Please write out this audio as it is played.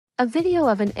A video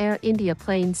of an Air India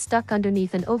plane stuck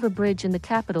underneath an overbridge in the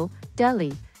capital,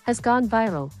 Delhi, has gone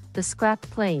viral. The scrapped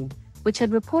plane, which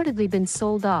had reportedly been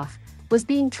sold off, was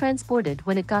being transported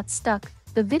when it got stuck.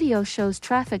 The video shows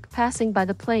traffic passing by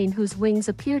the plane whose wings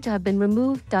appear to have been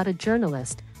removed. A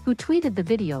journalist, who tweeted the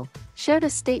video, shared a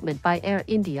statement by Air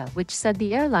India which said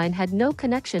the airline had no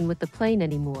connection with the plane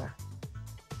anymore.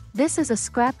 This is a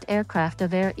scrapped aircraft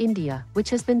of Air India which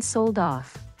has been sold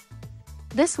off.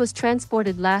 This was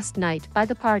transported last night by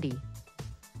the party.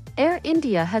 Air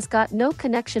India has got no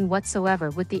connection whatsoever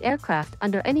with the aircraft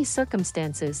under any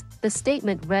circumstances, the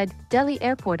statement read. Delhi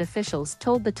airport officials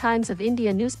told the Times of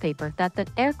India newspaper that the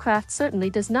aircraft certainly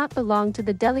does not belong to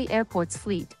the Delhi airport's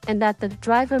fleet and that the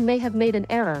driver may have made an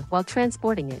error while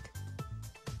transporting it.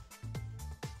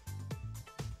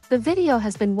 The video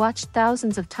has been watched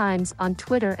thousands of times on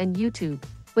Twitter and YouTube,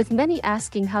 with many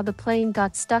asking how the plane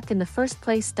got stuck in the first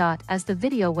place. As the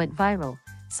video went viral,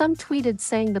 some tweeted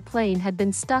saying the plane had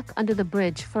been stuck under the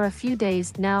bridge for a few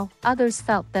days now. Others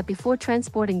felt that before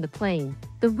transporting the plane,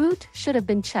 the route should have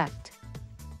been checked.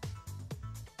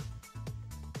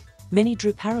 Many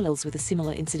drew parallels with a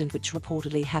similar incident which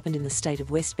reportedly happened in the state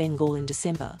of West Bengal in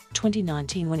December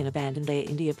 2019 when an abandoned Air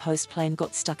India Post plane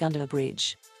got stuck under a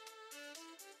bridge.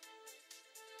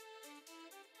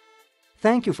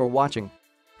 Thank you for watching.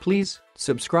 Please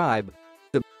subscribe.